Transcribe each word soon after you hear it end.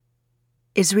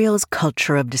Israel's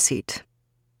culture of deceit.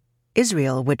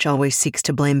 Israel, which always seeks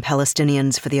to blame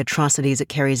Palestinians for the atrocities it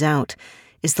carries out,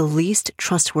 is the least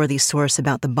trustworthy source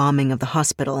about the bombing of the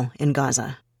hospital in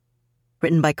Gaza.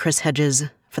 Written by Chris Hedges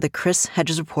for the Chris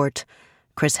Hedges Report,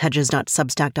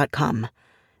 chrishedges.substack.com.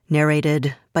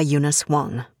 Narrated by Eunice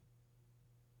Wong.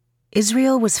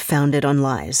 Israel was founded on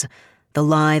lies. The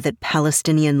lie that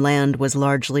Palestinian land was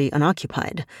largely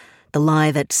unoccupied. The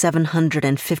lie that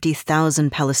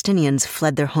 750,000 Palestinians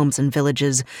fled their homes and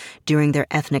villages during their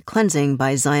ethnic cleansing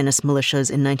by Zionist militias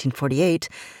in 1948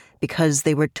 because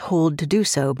they were told to do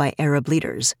so by Arab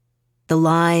leaders. The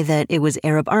lie that it was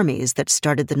Arab armies that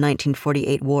started the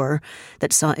 1948 war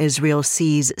that saw Israel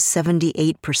seize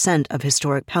 78% of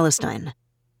historic Palestine.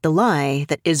 The lie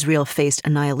that Israel faced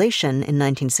annihilation in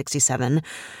 1967,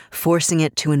 forcing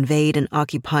it to invade and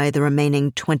occupy the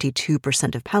remaining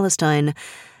 22% of Palestine,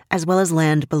 as well as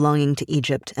land belonging to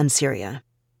Egypt and Syria.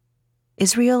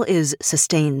 Israel is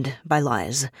sustained by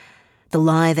lies. The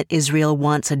lie that Israel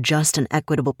wants a just and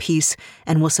equitable peace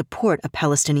and will support a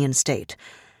Palestinian state.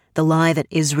 The lie that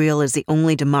Israel is the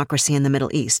only democracy in the Middle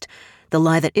East. The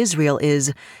lie that Israel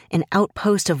is an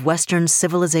outpost of Western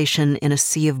civilization in a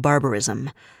sea of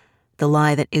barbarism. The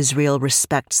lie that Israel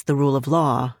respects the rule of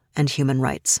law and human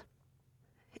rights.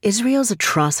 Israel's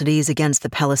atrocities against the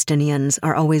Palestinians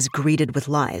are always greeted with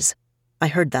lies. I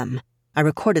heard them. I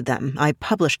recorded them. I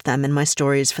published them in my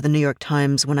stories for the New York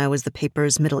Times when I was the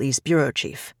paper's Middle East bureau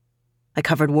chief. I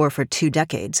covered war for 2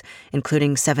 decades,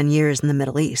 including 7 years in the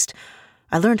Middle East.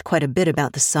 I learned quite a bit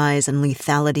about the size and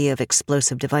lethality of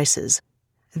explosive devices.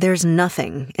 There's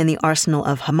nothing in the arsenal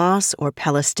of Hamas or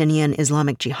Palestinian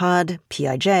Islamic Jihad,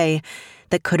 PIJ,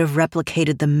 that could have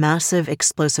replicated the massive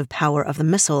explosive power of the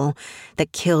missile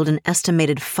that killed an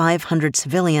estimated 500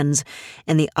 civilians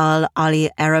in the Al-Ali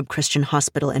Arab Christian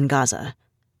Hospital in Gaza.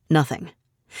 Nothing.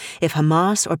 If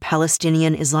Hamas or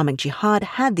Palestinian Islamic Jihad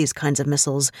had these kinds of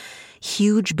missiles,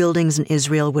 huge buildings in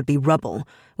Israel would be rubble,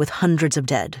 with hundreds of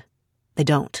dead. They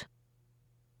don't.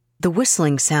 The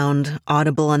whistling sound,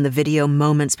 audible on the video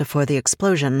moments before the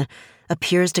explosion,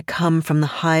 appears to come from the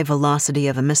high velocity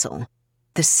of a missile.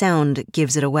 The sound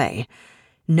gives it away.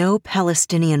 No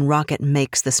Palestinian rocket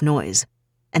makes this noise.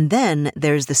 And then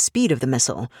there's the speed of the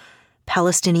missile.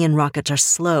 Palestinian rockets are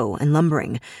slow and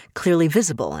lumbering, clearly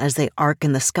visible as they arc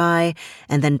in the sky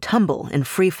and then tumble in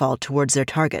freefall towards their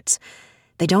targets.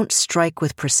 They don't strike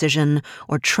with precision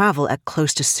or travel at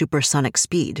close to supersonic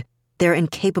speed. They're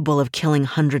incapable of killing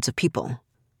hundreds of people.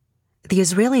 The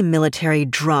Israeli military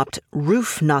dropped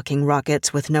roof-knocking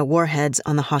rockets with no warheads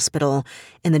on the hospital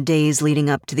in the days leading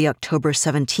up to the October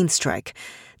 17th strike,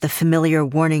 the familiar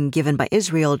warning given by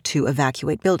Israel to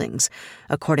evacuate buildings,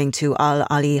 according to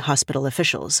Al-Ali hospital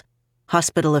officials.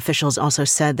 Hospital officials also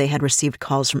said they had received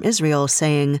calls from Israel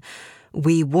saying,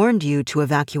 "We warned you to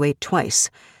evacuate twice."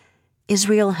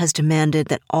 Israel has demanded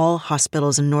that all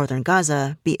hospitals in northern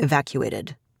Gaza be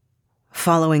evacuated.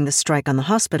 Following the strike on the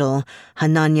hospital,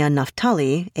 Hanania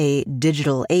Naftali, a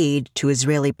digital aide to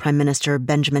Israeli Prime Minister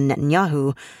Benjamin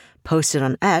Netanyahu, posted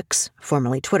on X,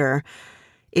 formerly Twitter,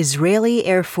 "Israeli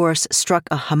Air Force struck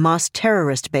a Hamas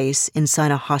terrorist base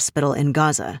inside a hospital in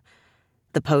Gaza."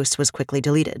 The post was quickly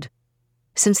deleted.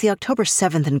 Since the October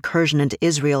 7th incursion into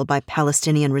Israel by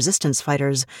Palestinian resistance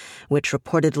fighters, which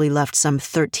reportedly left some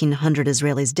 1,300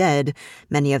 Israelis dead,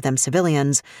 many of them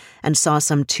civilians, and saw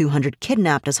some 200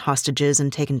 kidnapped as hostages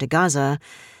and taken to Gaza,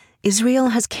 Israel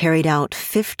has carried out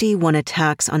 51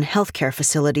 attacks on healthcare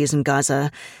facilities in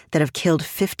Gaza that have killed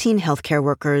 15 healthcare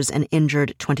workers and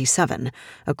injured 27,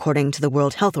 according to the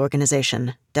World Health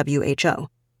Organization, WHO.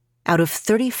 Out of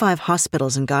 35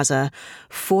 hospitals in Gaza,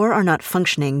 4 are not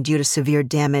functioning due to severe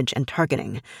damage and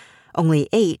targeting. Only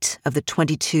 8 of the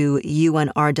 22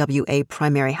 UNRWA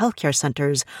primary healthcare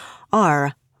centers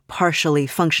are partially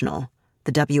functional,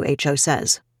 the WHO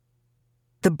says.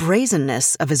 The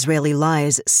brazenness of Israeli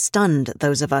lies stunned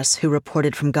those of us who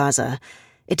reported from Gaza.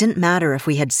 It didn't matter if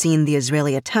we had seen the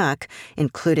Israeli attack,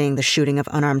 including the shooting of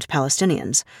unarmed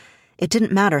Palestinians. It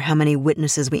didn't matter how many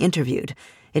witnesses we interviewed.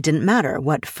 It didn't matter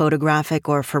what photographic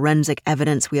or forensic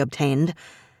evidence we obtained.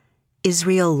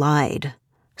 Israel lied.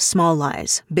 Small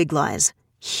lies, big lies,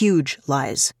 huge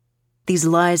lies. These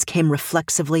lies came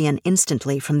reflexively and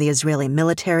instantly from the Israeli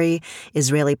military,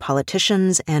 Israeli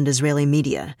politicians, and Israeli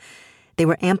media. They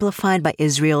were amplified by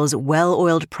Israel's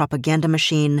well-oiled propaganda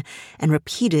machine and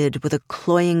repeated with a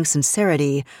cloying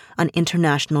sincerity on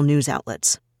international news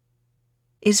outlets.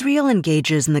 Israel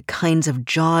engages in the kinds of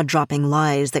jaw-dropping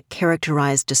lies that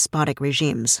characterize despotic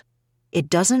regimes. It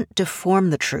doesn't deform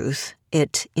the truth,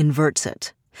 it inverts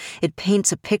it. It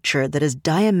paints a picture that is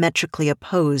diametrically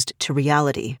opposed to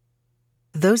reality.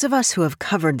 Those of us who have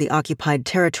covered the occupied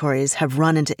territories have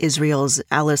run into Israel's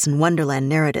Alice in Wonderland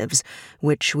narratives,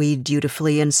 which we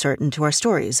dutifully insert into our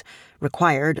stories,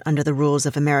 required under the rules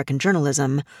of American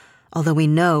journalism, although we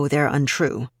know they're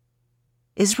untrue.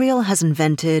 Israel has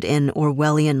invented an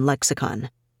Orwellian lexicon.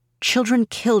 Children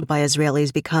killed by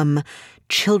Israelis become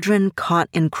children caught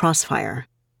in crossfire.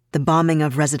 The bombing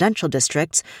of residential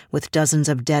districts, with dozens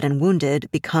of dead and wounded,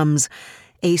 becomes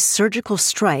a surgical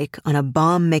strike on a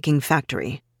bomb-making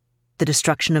factory. The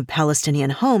destruction of Palestinian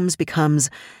homes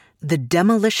becomes the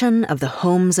demolition of the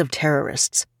homes of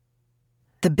terrorists.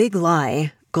 The big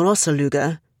lie, große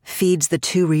Lüge, feeds the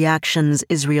two reactions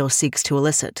Israel seeks to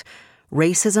elicit: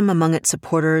 racism among its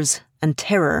supporters and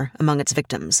terror among its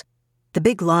victims. The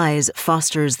Big Lies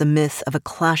fosters the myth of a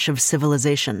clash of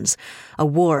civilizations, a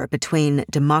war between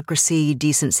democracy,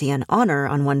 decency, and honor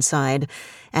on one side,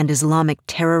 and Islamic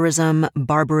terrorism,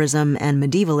 barbarism, and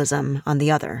medievalism on the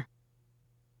other.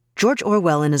 George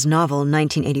Orwell, in his novel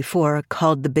 1984,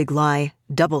 called The Big Lie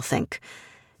doublethink.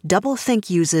 Doublethink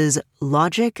uses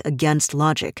logic against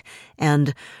logic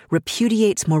and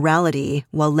repudiates morality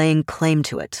while laying claim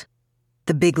to it.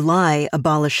 The Big Lie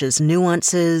abolishes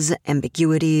nuances,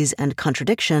 ambiguities, and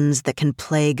contradictions that can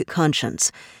plague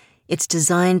conscience. It's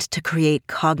designed to create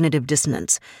cognitive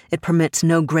dissonance. It permits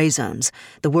no gray zones.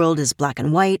 The world is black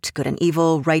and white, good and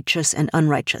evil, righteous and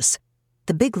unrighteous.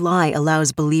 The Big Lie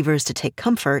allows believers to take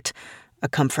comfort, a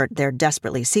comfort they're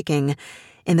desperately seeking,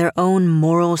 in their own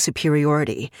moral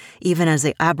superiority, even as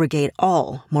they abrogate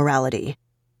all morality.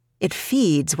 It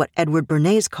feeds what Edward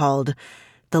Bernays called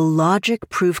the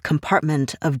logic-proof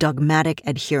compartment of dogmatic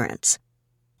adherence.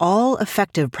 All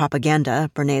effective propaganda,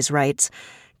 Bernays writes,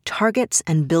 targets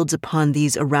and builds upon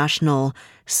these irrational,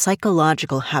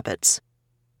 psychological habits.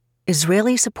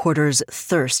 Israeli supporters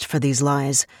thirst for these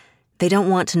lies. They don't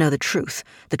want to know the truth.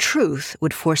 The truth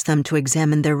would force them to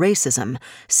examine their racism,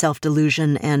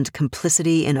 self-delusion, and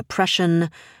complicity in oppression,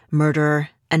 murder,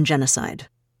 and genocide.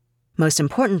 Most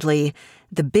importantly,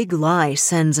 the Big Lie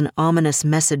sends an ominous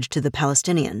message to the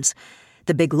Palestinians.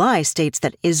 The Big Lie states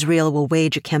that Israel will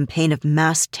wage a campaign of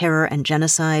mass terror and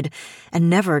genocide and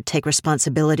never take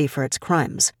responsibility for its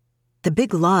crimes. The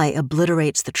Big Lie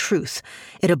obliterates the truth.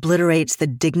 It obliterates the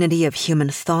dignity of human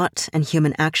thought and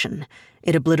human action.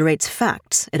 It obliterates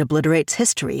facts. It obliterates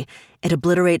history. It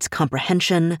obliterates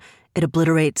comprehension. It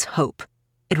obliterates hope.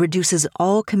 It reduces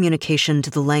all communication to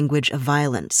the language of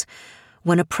violence.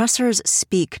 When oppressors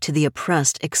speak to the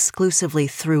oppressed exclusively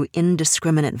through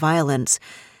indiscriminate violence,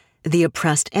 the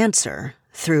oppressed answer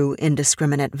through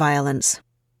indiscriminate violence.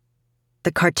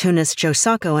 The cartoonist Joe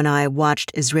Sacco and I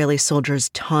watched Israeli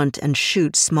soldiers taunt and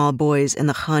shoot small boys in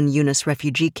the Khan Yunis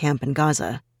refugee camp in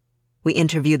Gaza. We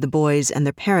interviewed the boys and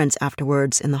their parents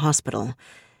afterwards in the hospital.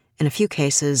 In a few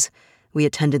cases, we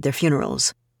attended their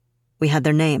funerals. We had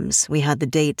their names, we had the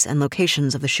dates and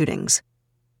locations of the shootings.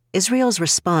 Israel's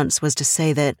response was to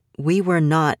say that we were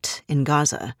not in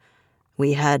Gaza.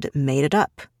 We had made it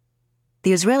up.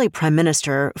 The Israeli Prime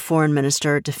Minister, Foreign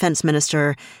Minister, Defense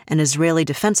Minister, and Israeli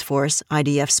Defense Force,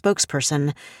 IDF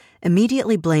spokesperson,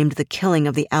 immediately blamed the killing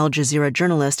of the Al Jazeera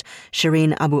journalist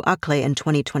Shireen Abu Akleh in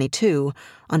 2022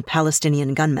 on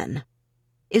Palestinian gunmen.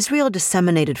 Israel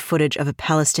disseminated footage of a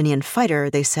Palestinian fighter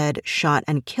they said shot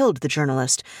and killed the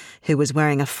journalist, who was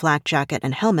wearing a flak jacket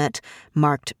and helmet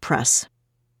marked press.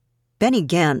 Benny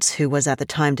Gantz, who was at the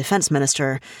time defense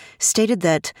minister, stated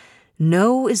that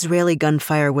no Israeli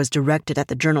gunfire was directed at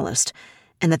the journalist,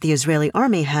 and that the Israeli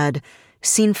army had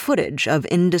seen footage of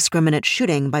indiscriminate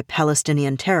shooting by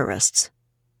Palestinian terrorists.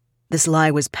 This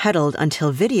lie was peddled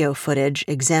until video footage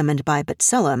examined by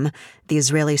B'Tselem, the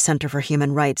Israeli Center for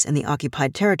Human Rights in the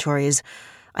occupied territories,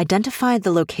 identified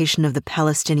the location of the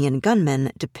Palestinian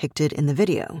gunmen depicted in the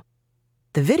video.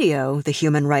 The video, the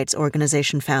human rights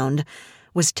organization found,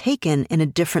 was taken in a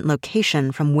different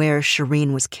location from where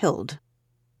Shireen was killed.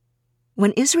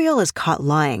 When Israel is caught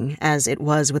lying, as it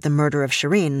was with the murder of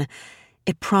Shireen,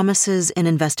 it promises an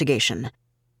investigation.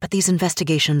 But these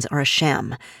investigations are a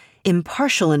sham.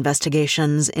 Impartial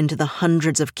investigations into the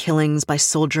hundreds of killings by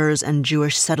soldiers and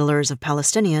Jewish settlers of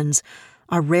Palestinians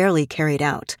are rarely carried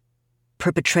out.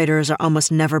 Perpetrators are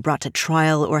almost never brought to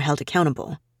trial or held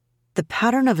accountable. The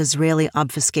pattern of Israeli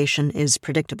obfuscation is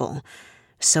predictable.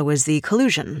 So is the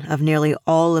collusion of nearly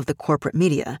all of the corporate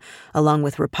media, along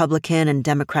with Republican and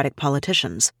Democratic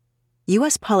politicians.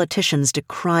 U.S. politicians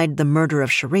decried the murder of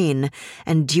Shireen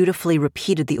and dutifully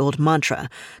repeated the old mantra,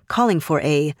 calling for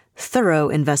a thorough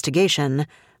investigation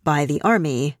by the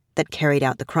army that carried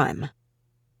out the crime.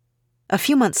 A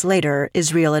few months later,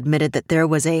 Israel admitted that there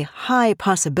was a high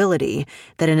possibility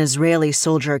that an Israeli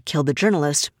soldier killed the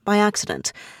journalist by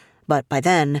accident, But by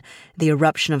then, the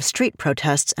eruption of street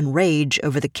protests and rage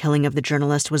over the killing of the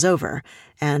journalist was over,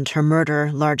 and her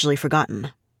murder largely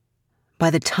forgotten. By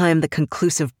the time the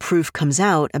conclusive proof comes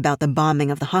out about the bombing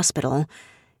of the hospital,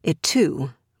 it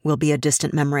too will be a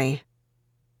distant memory.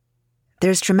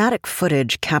 There's dramatic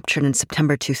footage captured in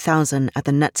September 2000 at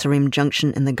the Netzarim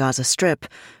Junction in the Gaza Strip,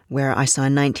 where I saw a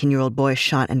 19-year-old boy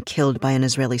shot and killed by an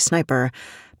Israeli sniper,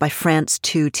 by France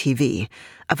 2 TV,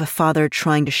 of a father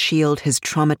trying to shield his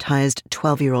traumatized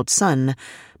 12-year-old son,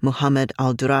 Mohammed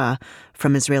al-Dura,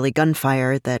 from Israeli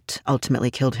gunfire that ultimately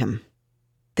killed him.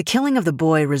 The killing of the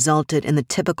boy resulted in the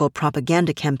typical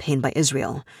propaganda campaign by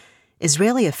Israel.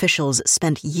 Israeli officials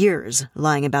spent years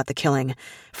lying about the killing,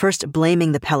 first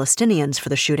blaming the Palestinians for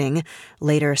the shooting,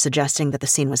 later suggesting that the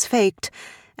scene was faked,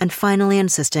 and finally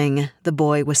insisting the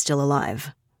boy was still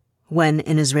alive. When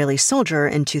an Israeli soldier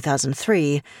in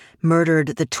 2003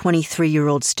 murdered the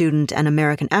 23-year-old student and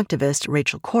American activist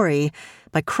Rachel Corrie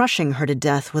by crushing her to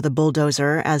death with a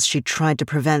bulldozer as she tried to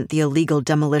prevent the illegal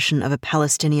demolition of a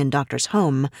Palestinian doctor's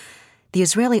home, the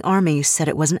Israeli army said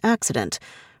it was an accident,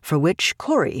 for which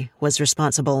Corrie was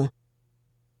responsible.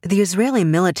 The Israeli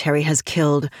military has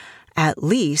killed at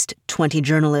least 20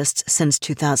 journalists since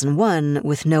 2001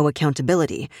 with no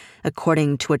accountability,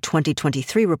 according to a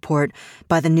 2023 report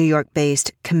by the New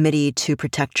York-based Committee to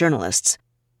Protect Journalists.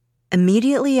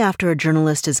 Immediately after a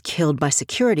journalist is killed by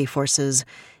security forces,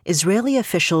 Israeli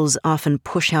officials often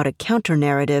push out a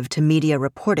counter-narrative to media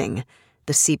reporting,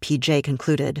 the CPJ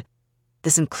concluded.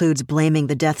 This includes blaming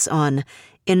the deaths on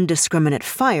indiscriminate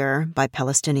fire by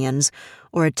Palestinians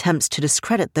or attempts to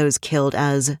discredit those killed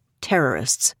as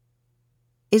terrorists.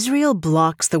 Israel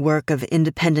blocks the work of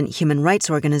independent human rights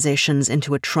organizations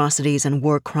into atrocities and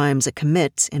war crimes it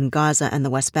commits in Gaza and the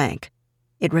West Bank.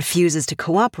 It refuses to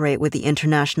cooperate with the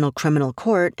International Criminal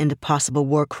Court into possible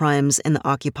war crimes in the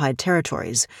occupied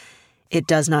territories. It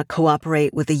does not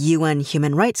cooperate with the UN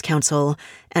Human Rights Council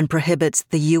and prohibits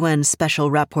the UN Special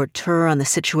Rapporteur on the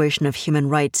situation of human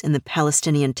rights in the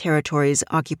Palestinian territories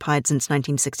occupied since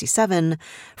 1967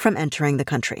 from entering the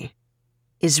country.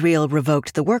 Israel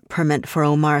revoked the work permit for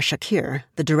Omar Shakir,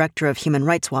 the director of Human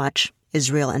Rights Watch,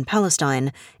 Israel and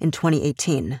Palestine, in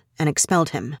 2018 and expelled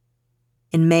him.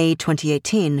 In May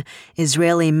 2018,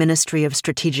 Israeli Ministry of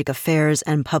Strategic Affairs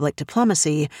and Public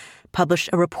Diplomacy published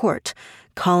a report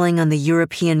calling on the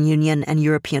European Union and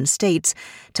European states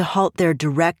to halt their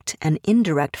direct and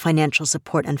indirect financial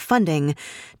support and funding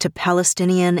to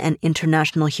Palestinian and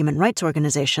international human rights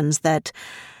organizations that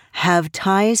have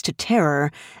ties to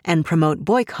terror and promote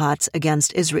boycotts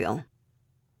against Israel.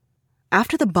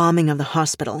 After the bombing of the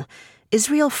hospital,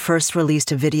 Israel first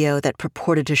released a video that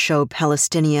purported to show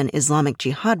Palestinian Islamic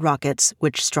Jihad rockets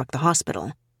which struck the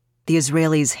hospital. The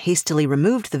Israelis hastily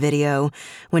removed the video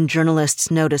when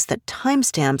journalists noticed that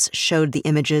timestamps showed the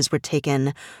images were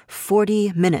taken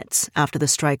 40 minutes after the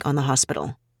strike on the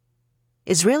hospital.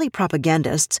 Israeli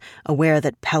propagandists, aware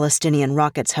that Palestinian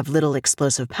rockets have little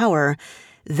explosive power,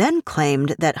 then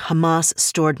claimed that Hamas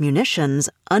stored munitions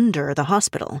under the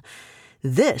hospital.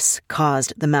 This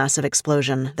caused the massive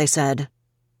explosion, they said.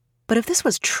 But if this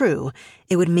was true,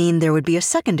 it would mean there would be a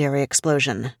secondary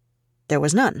explosion. There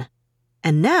was none.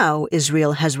 And now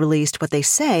Israel has released what they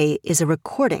say is a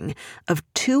recording of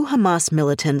 2 Hamas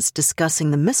militants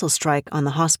discussing the missile strike on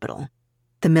the hospital.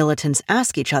 The militants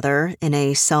ask each other, in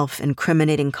a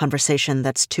self-incriminating conversation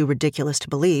that's too ridiculous to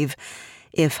believe,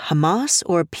 if Hamas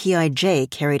or PIJ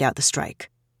carried out the strike.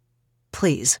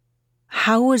 Please,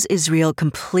 how was Israel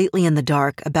completely in the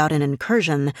dark about an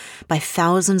incursion by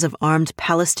thousands of armed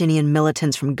Palestinian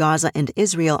militants from Gaza into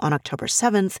Israel on October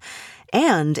 7th,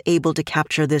 and able to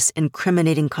capture this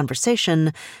incriminating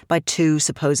conversation by 2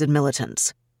 supposed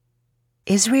militants?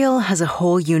 Israel has a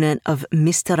whole unit of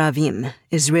mistaravim,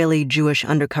 Israeli Jewish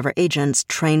undercover agents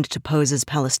trained to pose as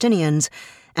Palestinians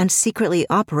and secretly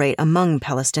operate among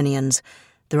Palestinians,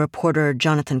 the reporter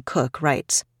Jonathan Cook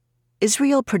writes.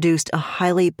 Israel produced a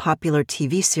highly popular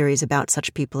TV series about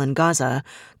such people in Gaza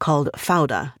called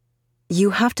Fauda.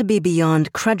 You have to be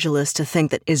beyond credulous to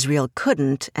think that Israel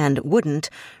couldn't and wouldn't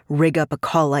rig up a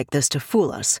call like this to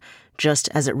fool us, just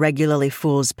as it regularly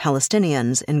fools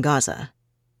Palestinians in Gaza.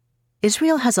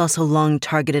 Israel has also long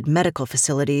targeted medical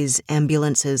facilities,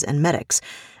 ambulances, and medics,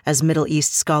 as Middle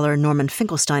East scholar Norman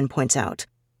Finkelstein points out.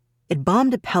 It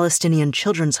bombed a Palestinian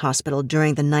children's hospital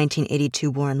during the 1982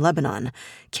 war in Lebanon,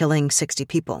 killing 60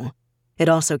 people. It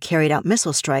also carried out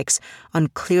missile strikes on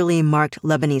clearly marked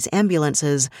Lebanese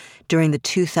ambulances during the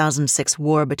 2006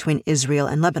 war between Israel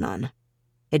and Lebanon.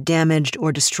 It damaged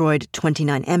or destroyed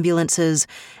 29 ambulances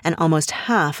and almost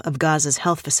half of Gaza's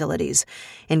health facilities,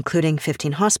 including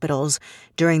 15 hospitals,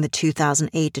 during the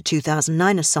 2008 to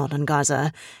 2009 assault on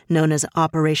Gaza, known as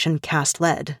Operation Cast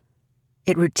Lead.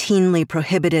 It routinely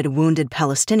prohibited wounded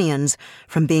Palestinians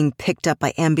from being picked up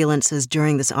by ambulances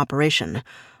during this operation,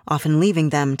 often leaving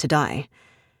them to die.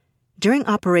 During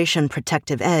Operation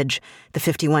Protective Edge, the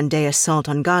 51-day assault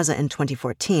on Gaza in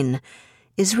 2014,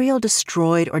 Israel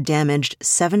destroyed or damaged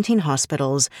 17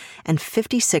 hospitals and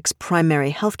 56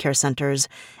 primary healthcare centers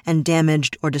and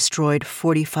damaged or destroyed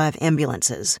 45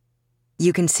 ambulances.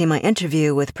 You can see my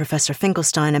interview with Professor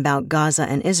Finkelstein about Gaza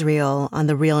and Israel on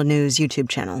the Real News YouTube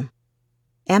channel.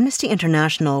 Amnesty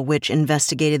International, which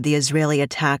investigated the Israeli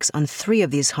attacks on 3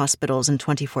 of these hospitals in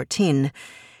 2014,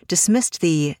 dismissed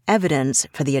the evidence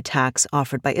for the attacks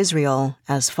offered by Israel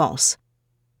as false.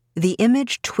 The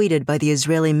image tweeted by the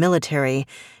Israeli military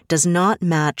does not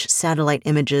match satellite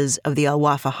images of the Al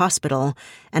Wafa hospital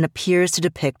and appears to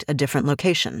depict a different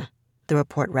location, the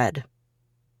report read.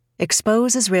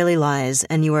 Expose Israeli lies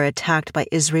and you are attacked by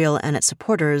Israel and its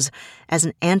supporters as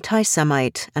an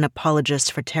anti-Semite and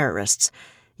apologist for terrorists.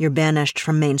 You're banished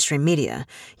from mainstream media,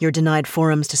 you're denied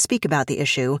forums to speak about the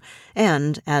issue,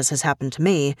 and, as has happened to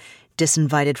me,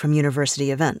 disinvited from university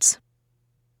events.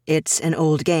 It's an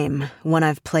old game, one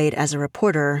I've played as a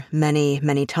reporter many,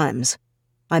 many times.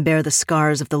 I bear the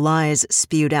scars of the lies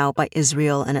spewed out by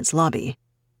Israel and its lobby.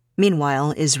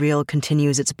 Meanwhile, Israel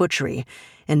continues its butchery,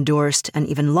 endorsed and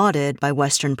even lauded by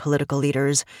Western political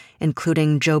leaders,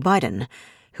 including Joe Biden,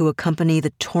 who accompany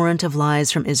the torrent of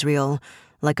lies from Israel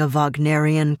like a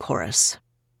Wagnerian chorus.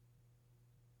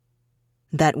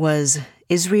 That was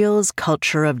Israel's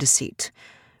Culture of Deceit,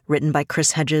 written by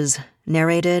Chris Hedges,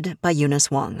 narrated by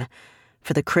Eunice Wong.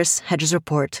 For the Chris Hedges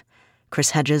Report,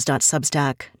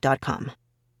 chrishedges.substack.com.